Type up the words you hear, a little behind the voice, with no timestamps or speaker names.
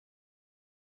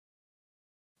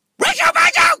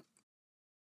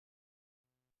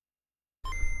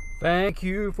Thank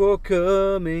you for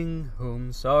coming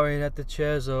home. Sorry that the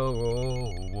chairs are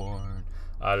all worn.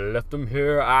 I left them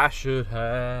here, I should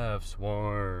have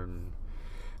sworn.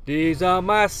 These are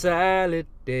my salad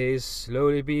days,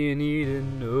 slowly being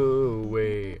eaten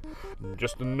away.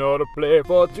 Just another play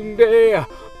for today.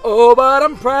 Oh, but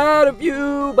I'm proud of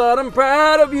you,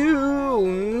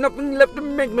 Nothing left to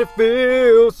make me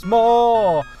feel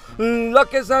small.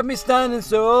 Luck has had me standing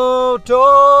so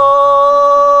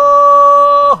tall.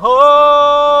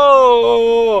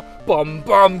 Bum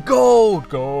bum, gold,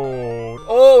 gold.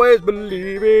 Always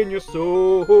believe in your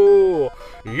soul.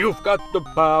 You've got the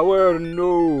power to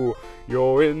know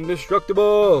you're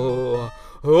indestructible.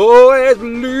 Always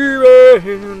believe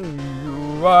in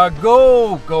you are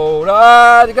gold, gold.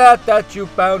 I got that you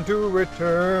bound to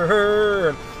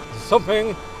return.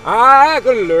 Something I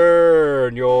can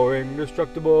learn. You're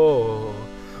indestructible.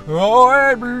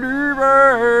 Always believe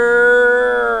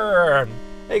in.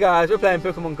 Hey guys, we're playing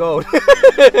Pokemon Gold.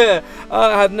 I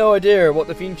had no idea what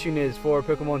the theme tune is for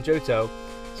Pokemon Johto,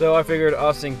 so I figured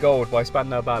I'll sing Gold by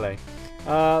Spandau Ballet.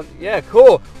 Yeah,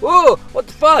 cool. Whoa, what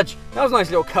the fudge? That was a nice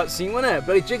little cutscene, wasn't it?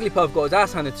 Bloody Jigglypuff got his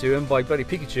ass handed to him by bloody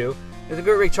Pikachu. There's a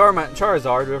great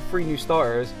Charizard with 3 new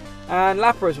starters, and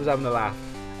Lapras was having a laugh.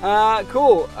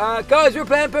 Cool. Guys, we're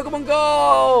playing Pokemon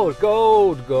Gold!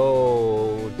 Gold,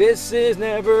 gold. This is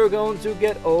never going to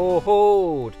get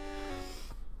old.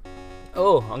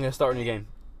 Oh, I'm going to start a new game.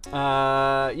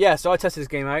 Yeah, so I tested this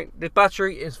game out. The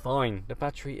battery is fine. The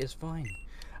battery is fine.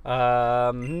 What?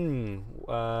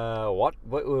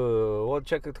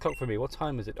 Check the clock for me. What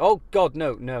time is it? Oh, God,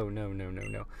 no.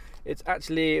 It's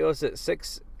actually, what's it,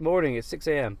 6 morning. It's 6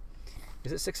 a.m.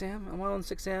 Is it 6 a.m.? Am I on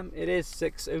 6 a.m.? It is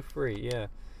 6:03, yeah.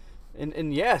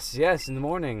 And yes, in the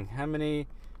morning. How many?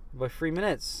 By 3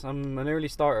 minutes. I'm an early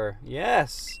starter.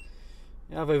 Yes.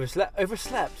 I've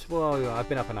overslept. Well, I've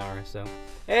been up an hour, so.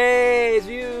 Hey, it's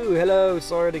you. Hello.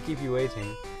 Sorry to keep you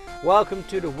waiting. Welcome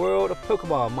to the world of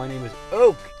Pokemon. My name is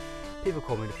Oak. People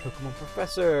call me the Pokemon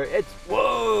Professor.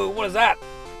 Whoa, what is that?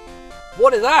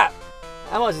 What is that?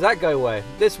 How much does that go away?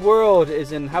 This world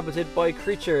is inhabited by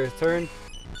creatures turds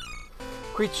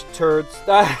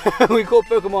that we call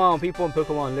Pokemon. People and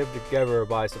Pokemon live together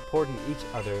by supporting each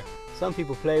other. Some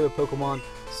people play with Pokemon,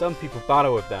 some people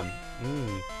battle with them.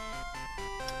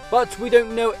 But we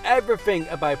don't know everything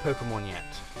about Pokemon yet.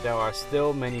 There are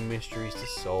still many mysteries to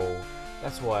solve.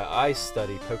 That's why I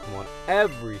study Pokemon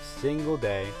every single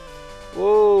day.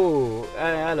 Whoa,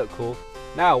 I look cool.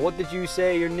 Now, what did you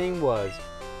say your name was?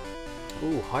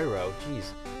 Ooh, Hyro,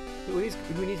 jeez. Who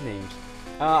needs names?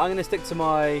 I'm going to stick to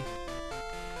my...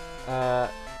 Oh,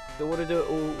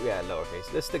 yeah, lowercase.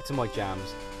 Let's stick to my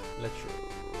jams.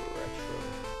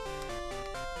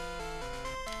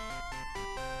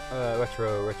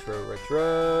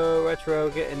 Retro.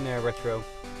 Get in there, Retro.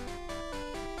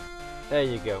 There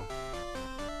you go.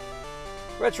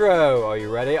 Retro, are you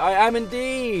ready? I am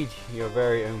indeed! Your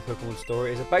very own Pokemon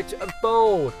story is about to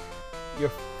unfold.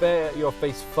 You'll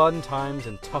face fun times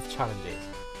and tough challenges.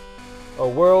 A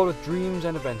world of dreams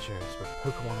and adventures where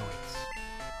Pokemon awaits.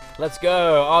 Let's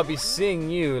go! I'll be seeing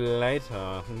you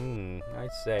later.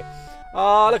 I'd say.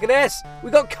 Oh, look at this!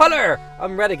 We got colour!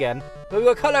 I'm red again. But we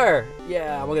got colour!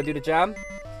 Yeah, we're gonna do the jam.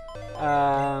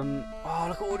 Oh,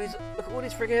 look at all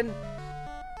these friggin'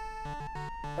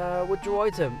 withdraw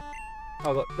item.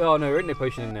 Oh no, there isn't a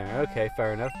potion in there. Okay,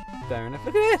 fair enough. Look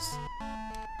at this!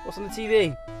 What's on the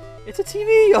TV? It's a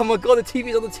TV! Oh my god, the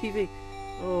TV's on the TV!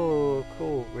 Oh,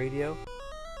 cool. Radio.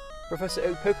 Professor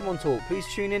Oak Pokemon Talk. Please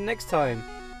tune in next time.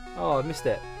 Oh, I missed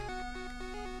it.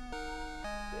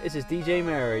 This is DJ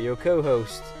Mary, your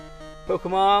co-host.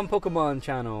 Pokemon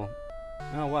channel.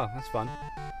 Oh wow, that's fun.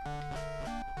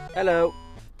 Hello.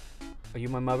 Are you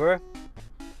my mother?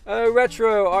 Oh,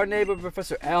 Retro, our neighbor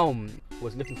Professor Elm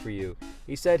was looking for you.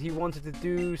 He said he wanted to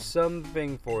do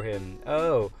something for him.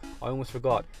 Oh, I almost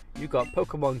forgot. You got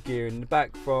Pokemon gear in the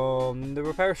back from the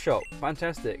repair shop.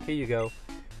 Fantastic. Here you go.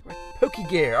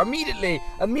 Pokegear.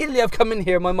 Immediately I've come in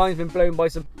here. My mind's been blown by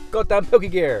some goddamn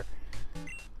Pokegear.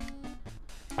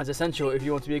 That's essential if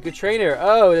you want to be a good trainer.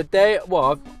 Oh,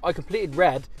 I completed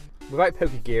red without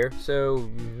Pokegear, so...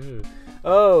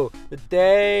 Oh, the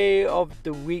day of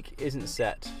the week isn't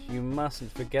set. You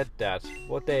mustn't forget that.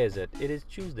 What day is it? It is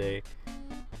Tuesday.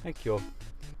 Thank you.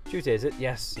 Tuesday, is it?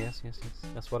 Yes.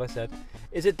 That's what I said.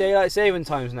 Is it daylight saving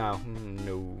times now?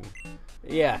 No.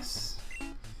 Yes.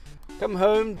 Come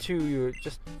home to your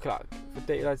clock for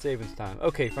daylight savings time.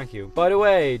 Okay, thank you. By the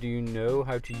way, do you know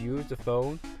how to use the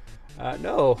phone?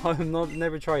 No, I've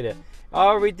never tried it.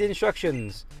 I'll read the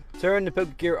instructions. Turn the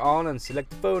Pokegear on and select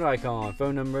the phone icon.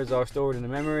 Phone numbers are stored in the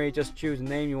memory. Just choose the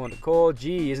name you want to call.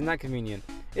 Gee, isn't that convenient?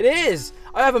 It is!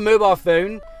 I have a mobile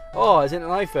phone. Oh, is it an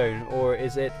iPhone? Or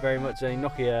is it very much a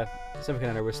Nokia something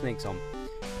or other with snakes on?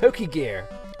 Pokegear.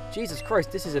 Jesus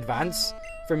Christ, this is advanced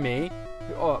for me.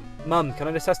 Oh, Mum, can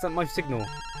I just test out my signal?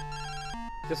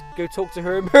 Just go talk to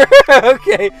her.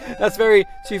 Okay, that's very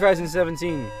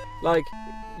 2017. Like,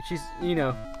 she's, you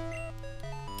know,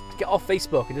 get off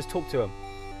Facebook and just talk to him.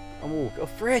 Oh, a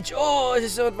fridge. Oh, this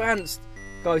is so advanced.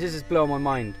 Guys, this is blowing my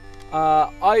mind.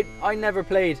 I never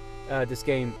played this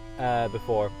game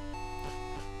before.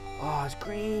 Oh, it's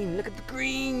green. Look at the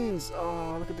greens.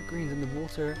 Oh, look at the greens in the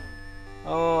water.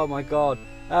 Oh my god.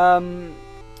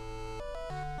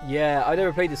 Yeah, I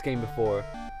never played this game before.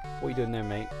 What are you doing there,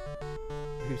 mate?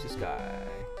 Who's this guy?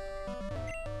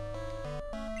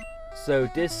 So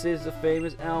this is the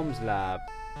famous Elms lab.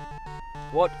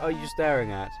 What are you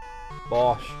staring at?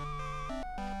 Bosh.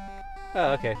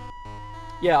 Oh, okay.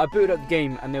 Yeah, I booted up the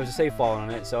game and there was a save file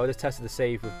on it, so I just tested the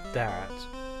save with that.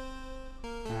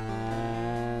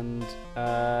 And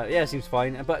yeah, it seems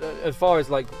fine. But as far as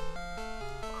like,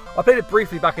 I played it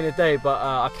briefly back in the day, but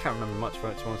I can't remember much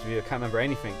from it, to be honest with you. I can't remember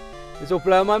anything. It's all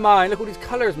blowing my mind. Look at all these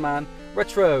colours, man.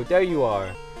 Retro, there you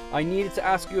are. I needed to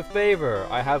ask you a favour.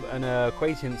 I have an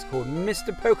acquaintance called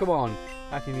Mr. Pokemon.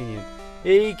 How convenient.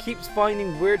 He keeps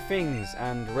finding weird things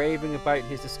and raving about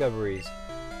his discoveries.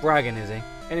 Bragging, is he?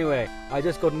 Anyway, I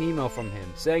just got an email from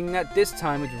him saying that this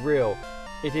time it's real.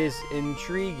 It is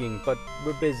intriguing, but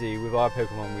we're busy with our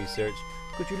Pokemon research.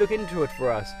 Could you look into it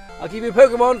for us? I'll give you a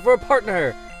Pokemon for a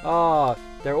partner. Ah,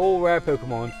 they're all rare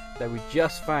Pokemon that we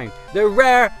just found. They're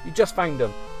rare, you just found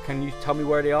them. Can you tell me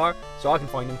where they are so I can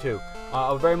find them too?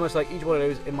 I would very much like each one of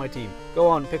those in my team. Go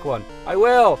on, pick one. I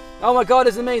will. Oh my god,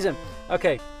 it's amazing.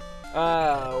 Okay.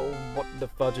 What the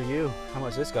fudge are you? How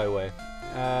much does this guy weigh?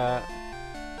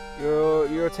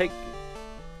 You're take.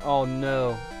 Oh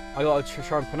no. I gotta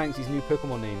try and pronounce these new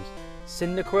Pokemon names.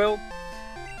 Cyndaquil?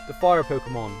 The fire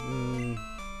Pokemon.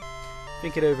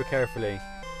 Think it over carefully.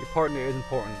 Your partner is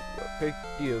important.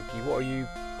 Okey-dokey, what are you?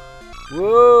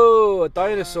 Whoa! A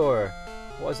dinosaur!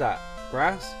 What is that?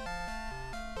 Grass?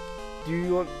 Do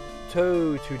you want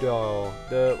Totodile?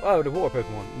 The water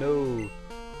Pokemon. No.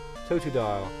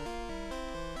 Totodile.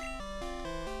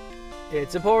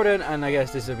 It's important, and I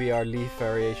guess this will be our leaf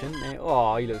variation.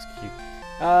 Oh, he looks cute.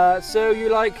 So you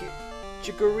like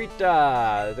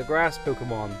Chikorita, the grass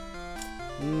Pokemon.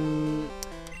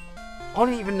 I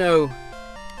don't even know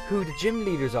who the gym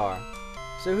leaders are.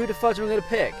 So who the fudge am I going to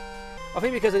pick? I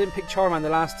think because I didn't pick Charmander the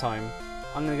last time,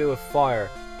 I'm going to go with Fire.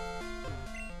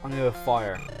 I'm going to go with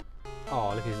Fire. Oh,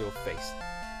 look at his little face.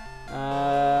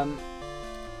 Yeah,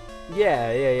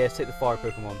 let's take the Fire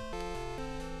Pokemon.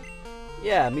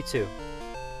 Yeah, me too.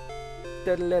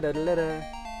 Do you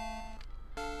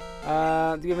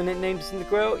have a nickname to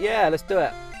Cyndaquil? Yeah, let's do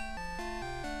it.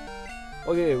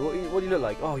 What do you do? What do you look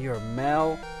like? Oh, you're a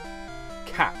male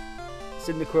cat.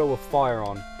 Cyndaquil with fire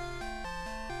on.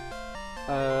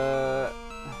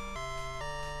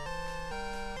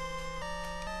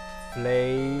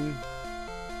 Flame.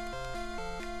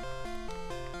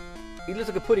 He looks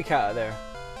like a putty cat out there.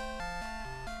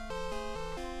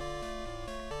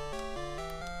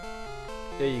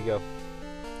 There you go.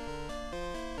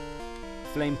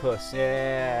 Flame Puss,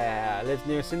 yeah, lives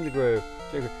near Cyndaquil,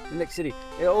 the next city.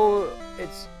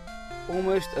 It's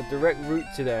almost a direct route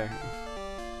to there.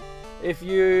 If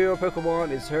your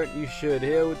Pokemon is hurt, you should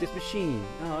heal with this machine.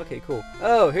 Oh, okay, cool.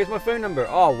 Oh, here's my phone number.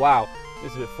 Oh, wow,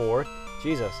 this is a bit forward.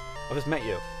 Jesus, I just met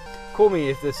you. Call me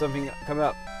if there's something coming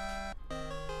up.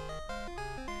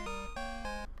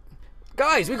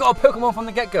 Guys, we got a Pokemon from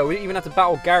the get-go. We didn't even have to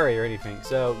battle Gary or anything.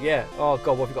 So, yeah. Oh,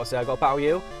 God, what have you got to say? I got to battle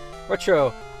you?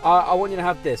 Retro, I want you to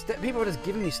have this. People are just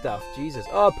giving me stuff. Jesus.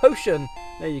 Oh, a potion.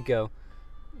 There you go.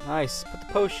 Nice. Put the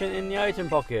potion in the item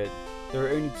pocket. There are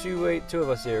only two of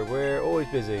us here. We're always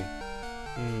busy.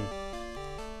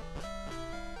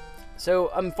 So,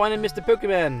 I'm finding Mr.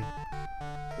 Pokemon.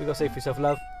 We got to say for yourself,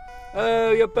 love. Oh,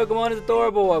 your Pokemon is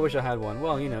adorable. I wish I had one.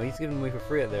 Well, you know, he's giving them away for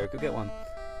free out there. Go get one.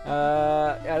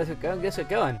 Yeah, let's get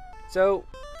going. So,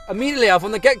 immediately off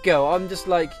on the get-go, I'm just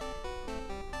like,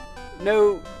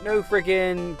 no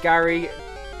friggin' Gary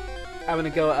having a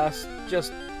go at us,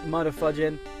 just mother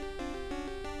fudging.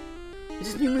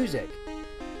 This is new music.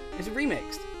 Is it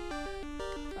remixed?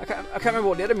 I can't remember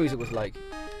what the other music was like.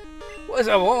 What is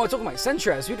that? What am I talking about?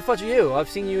 Sentries, who the fudge are you? I've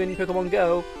seen you in Pokemon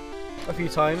Go a few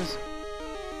times.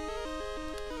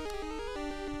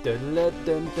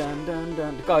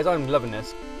 Guys, I'm loving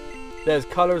this. There's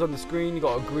colours on the screen. You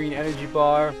got a green energy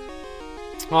bar.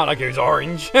 Oh, that goes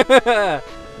orange.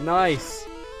 Nice.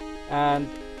 And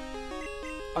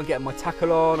I'm getting my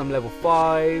tackle on. I'm level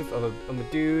 5. I'm a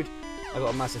dude. I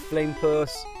got a massive flame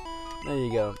puss. There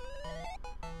you go.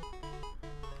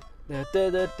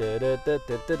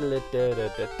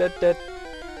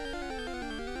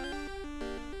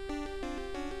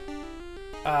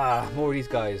 Ah, more of these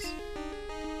guys.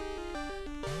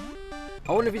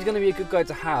 I wonder if he's going to be a good guy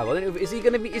to have. I don't know. Is he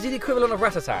the equivalent of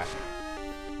Rattata?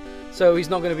 So he's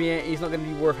not going to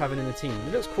be worth having in the team.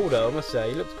 He looks cool though, I must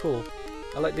say. He looks cool.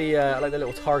 I like the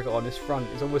little target on his front.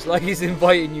 It's almost like he's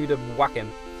inviting you to whack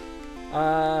him.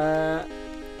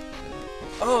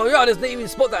 Oh yeah, I didn't even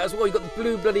spot that as well. You got the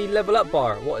blue bloody level up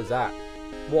bar. What is that?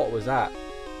 What was that?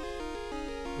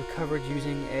 Recovered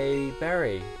using a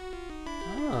berry.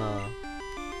 Ah,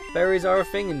 berries are a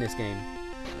thing in this game.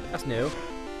 That's new.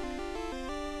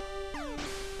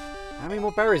 How many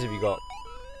more berries have you got?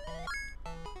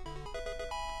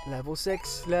 Level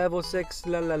 6, level 6,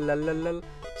 la la la la la.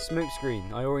 Smoke screen.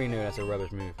 I already know that's a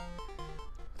rubbish move.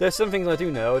 There's some things I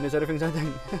do know, and there's other things I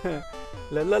don't.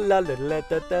 La la la la la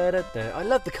da da da da. I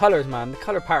love the colors, man. The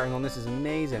color pattern on this is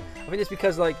amazing. I think it's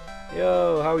because, like,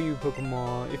 yo, how are you,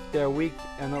 Pokemon? If they're weak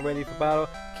and not ready for battle,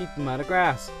 keep them out of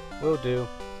grass. Will do.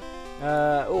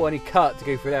 Oh, I need cut to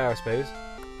go through there, I suppose.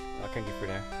 I can't go through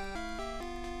there.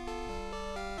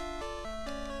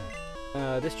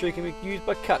 This tree can be used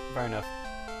by cut. Fair enough.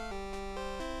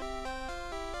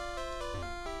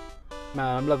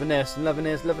 Man, I'm loving this. I'm loving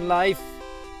this. Loving life.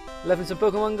 Loving some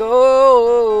Pokemon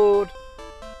Gold.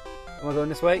 Am I going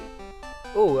this way?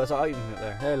 Oh, there's an item up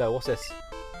there. Hello, what's this?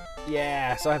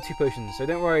 Yeah, so I have 2 potions. So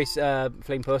don't worry,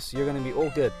 Flame Puss. You're going to be all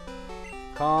good.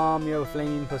 Calm your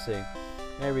flame pussy.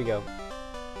 There we go.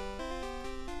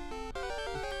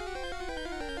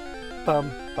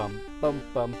 Bum, bum, bum,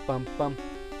 bum, bum, bum.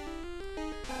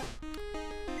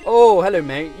 Oh, hello,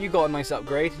 mate. You got a nice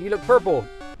upgrade. You look purple.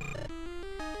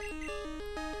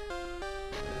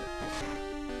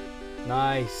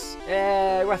 Nice.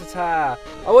 Yeah, Rattata.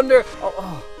 I wonder.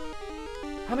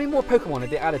 How many more Pokemon have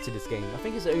they added to this game? I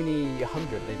think it's only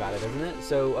 100 they've added, isn't it?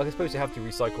 So I suppose they have to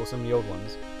recycle some of the old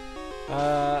ones.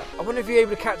 I wonder if you're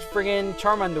able to catch friggin'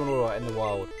 Charmander and all that in the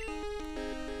wild.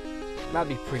 That'd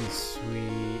be pretty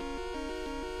sweet.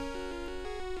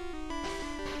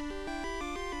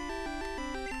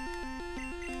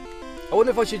 I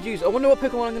wonder if I should use. I wonder what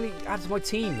Pokemon I'm going to add to my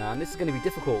team, man. This is going to be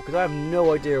difficult because I have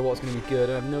no idea what's going to be good.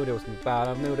 I have no idea what's going to be bad.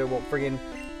 I have no idea what friggin'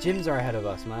 gyms are ahead of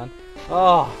us, man.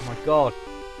 Oh my god.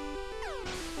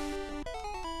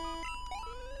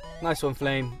 Nice one,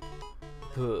 Flame.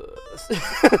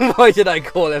 Why did I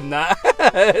call him that?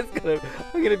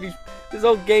 I'm gonna be. This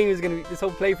whole game is gonna be. This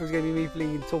whole playthrough is gonna be me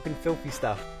playing, talking filthy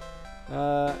stuff.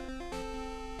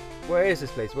 Where is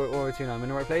this place? Where are we to now? I'm in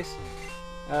the right place.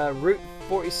 Route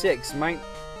 46,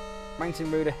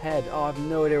 Mountain Road ahead. Oh, I have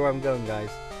no idea where I'm going, guys.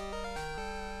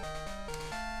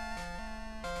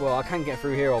 Well, I can't get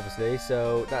through here, obviously,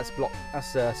 so that's blocked.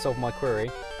 That's solved my query.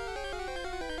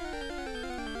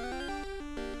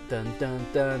 Dun dun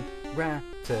dun.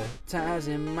 Rattata's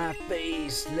in my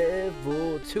face.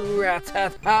 Level 2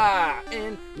 Rattata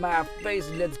in my face.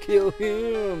 Let's kill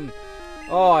him.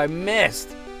 Oh, I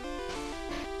missed.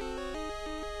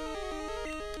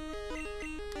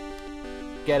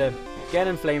 Get him,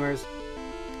 flamers.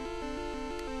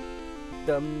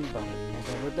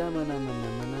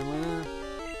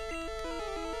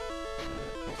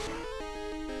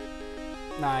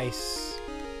 Nice.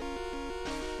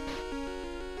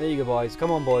 There you go, boys.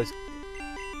 Come on, boys.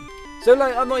 So,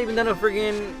 like, I'm not even done a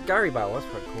friggin' Gary battle. That's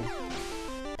quite cool.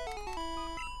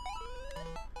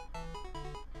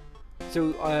 So,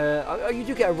 you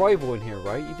do get a rival in here,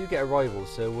 right? You do get a rival,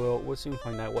 so we'll soon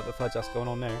find out what the fudge that's going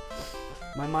on there.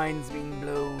 My mind's being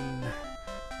blown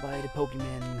by the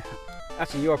Pokemon.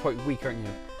 Actually, you are quite weak, aren't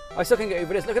you? I still can't get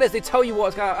over this. Look at this. They tell you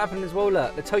what's going to happen as well.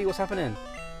 Look. They tell you what's happening.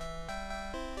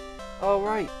 Oh,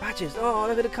 right. Badges. Oh,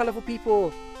 look at the colourful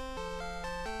people.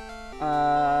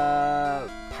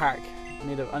 Pack. I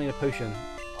need a potion.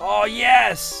 Oh,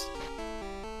 yes.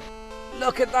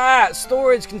 Look at that.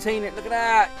 Storage container. Look at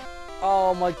that.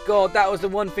 Oh, my God. That was the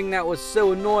one thing that was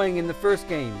so annoying in the first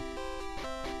game.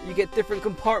 You get different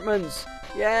compartments.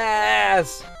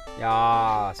 Yes!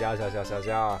 Yes.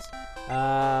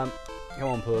 Come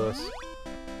on, puss.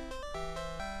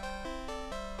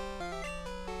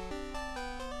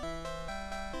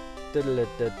 What are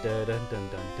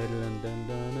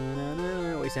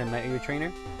you saying, mate? Are you a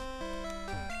trainer?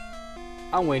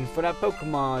 I'm waiting for that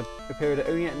Pokemon. Appeared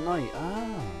only at night.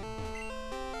 Ah.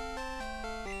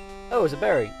 Oh, it's a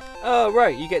berry. Oh,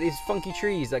 right. You get these funky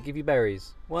trees that give you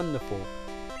berries. Wonderful.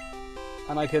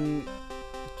 And I can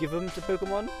give them to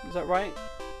Pokemon? Is that right?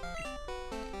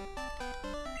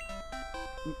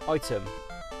 Item.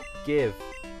 Give.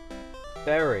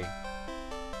 Berry.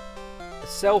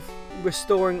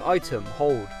 self-restoring item.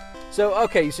 Hold. So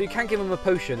okay, so you can't give them a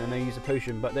potion and they use a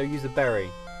potion, but they use a berry.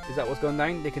 Is that what's going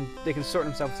down? They can sort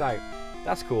themselves out.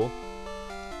 That's cool.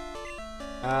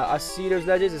 I see those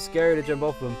ledges. It's scary to jump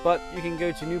off them, but you can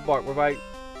go to New Bark without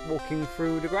walking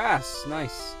through the grass.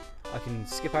 Nice. I can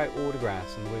skip out all the grass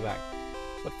on the way back.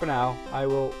 But for now, I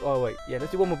will... Oh, wait. Yeah,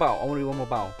 let's do one more battle. I want to do one more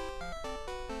battle.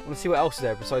 I want to see what else is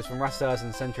there besides from Rastas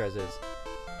and Sentrezes.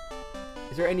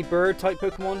 Is there any bird-type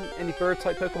Pokemon? Any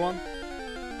bird-type Pokemon?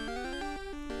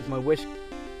 Is my wish...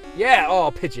 Yeah!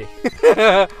 Oh, Pidgey.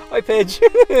 Hi, Pidge.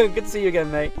 Good to see you again,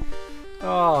 mate.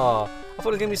 Oh, I thought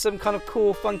it was going to be some kind of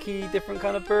cool, funky, different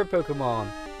kind of bird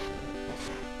Pokemon.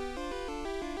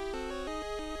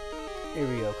 Here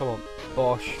we go. Come on.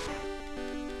 Bosh.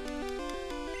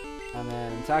 And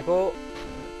then tackle.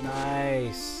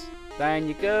 Nice. Down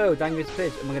you go. Down goes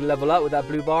Pidge. Am I going to level up with that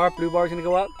blue bar? Blue bar is going to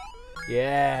go up?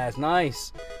 Yes,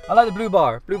 nice. I like the blue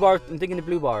bar. Blue bar, I'm digging the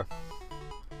blue bar.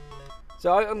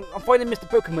 So I'm finding Mr.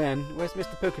 Pokemon. Where's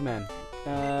Mr. Pokemon?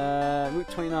 Route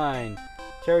 29.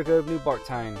 Cherry Grove, New Bark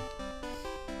Town.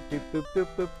 Doop, boop, boop,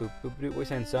 boop, boop, boop, boop. What are you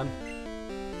saying, son?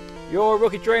 You're a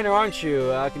rookie trainer, aren't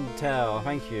you? I can tell.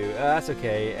 Thank you. That's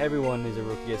okay. Everyone is a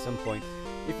rookie at some point.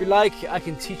 If you like, I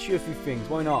can teach you a few things.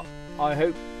 Why not? I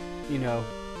hope, you know,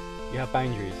 you have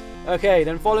boundaries. Okay,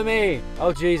 then follow me.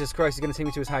 Oh, Jesus Christ, he's going to take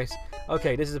me to his house.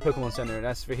 Okay, this is a Pokemon Center.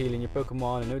 That's for healing your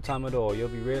Pokemon in no time at all. You'll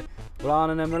be relying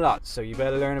on them a lot, so you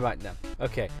better learn about them.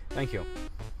 Okay, thank you.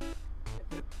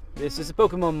 This is a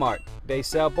Pokemon Mart. They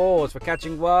sell balls for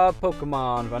catching wild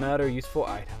Pokemon and other useful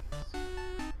items.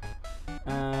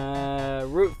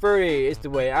 Route 30 is the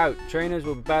way out. Trainers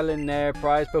will be battling their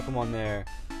prize Pokemon there.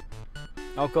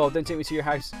 Oh god, don't take me to your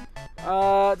house.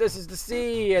 This is the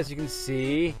sea, as you can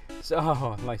see. So,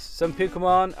 oh, nice. Some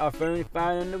Pokemon are only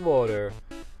found in the water.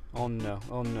 Oh no,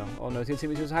 oh no, oh no, it's gonna take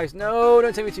me to his house. No,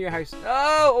 don't take me to your house.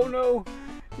 No, oh no,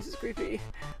 this is creepy.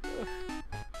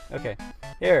 Okay,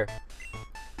 here.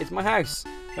 It's my house.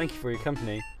 Thank you for your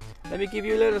company. Let me give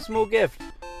you a little small gift.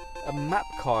 A map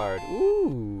card.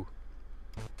 Ooh.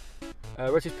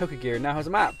 Retro's Pokegear now has a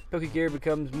map. Pokegear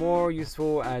becomes more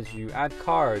useful as you add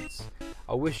cards.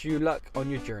 I wish you luck on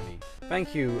your journey.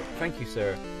 Thank you,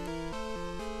 sir.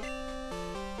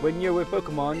 When you're with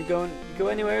Pokemon, you go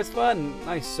anywhere. It's fun.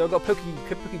 Nice. So I got a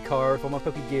Poke card for my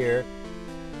Pokegear.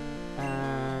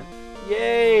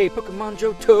 Yay!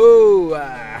 PokeMonjo 2.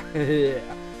 I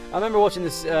remember watching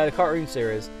this cartoon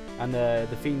series and the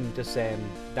theme just saying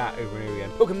that over and over again.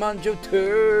 PokeMonjo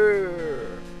 2.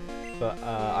 But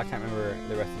I can't remember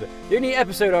the rest of it. The only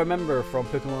episode I remember from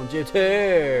PokeMonjo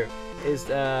 2 is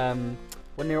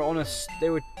when they were on they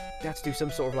had to do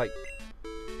some sort of like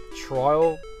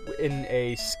trial in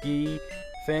a ski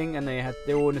thing, and they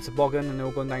were all in a toboggan and they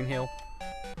were going downhill.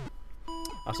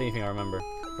 That's the only thing I remember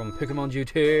from PokeMonjo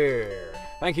 2.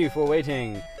 Thank you for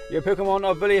waiting. Your Pokemon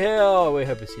of Billy Hill. We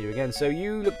hope to see you again. So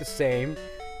you look the same.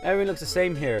 Everyone looks the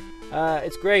same here.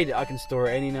 It's great. I can store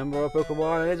any number of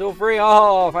Pokemon and it's all free.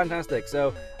 Oh, fantastic.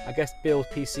 So I guess Bill's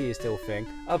PC is still a thing.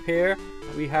 Up here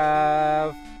we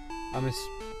have... I'm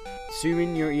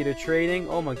assuming you're either trading.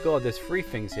 Oh my god, there's 3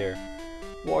 things here.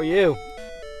 What are you?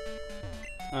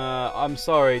 I'm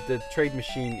sorry, the trade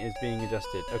machine is being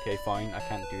adjusted. Okay, fine, I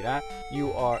can't do that.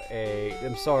 You are a...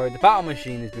 I'm sorry, the battle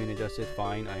machine is being adjusted.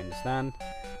 Fine, I understand.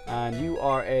 And you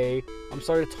are a... I'm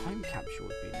sorry, the time capsule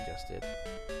is being adjusted.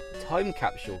 Time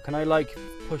capsule. Can I, like,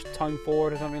 push time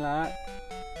forward or something like that?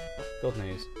 God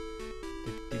knows.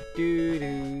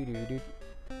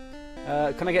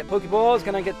 Can I get Pokeballs?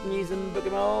 Can I get me some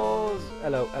Pokeballs?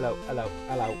 Hello, hello, hello,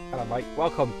 hello, hello, mate.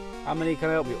 Welcome. How many can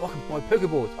I help you? Oh, I can buy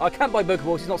Pokeballs. I can't buy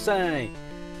Pokeballs. He's not selling any.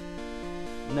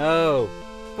 No.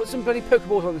 Put some bloody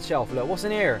Pokeballs on the shelf. Look, what's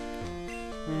in here?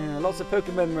 Yeah, lots of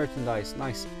Pokemon merchandise.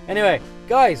 Nice. Anyway,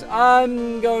 guys,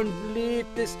 I'm going to leave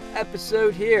this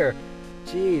episode here.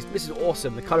 Jeez, this is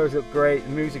awesome. The colors look great. The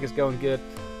music is going good.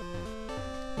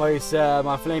 My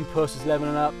flame puss is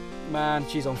leveling up. Man,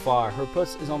 she's on fire. Her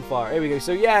puss is on fire. Here we go.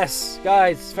 So yes,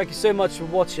 guys, thank you so much for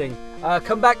watching.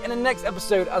 Come back in the next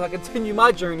episode as I continue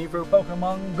my journey through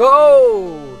Pokemon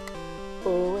Gold.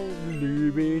 Always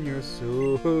believe in your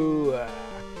soul.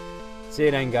 See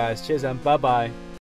you then, guys. Cheers and bye-bye.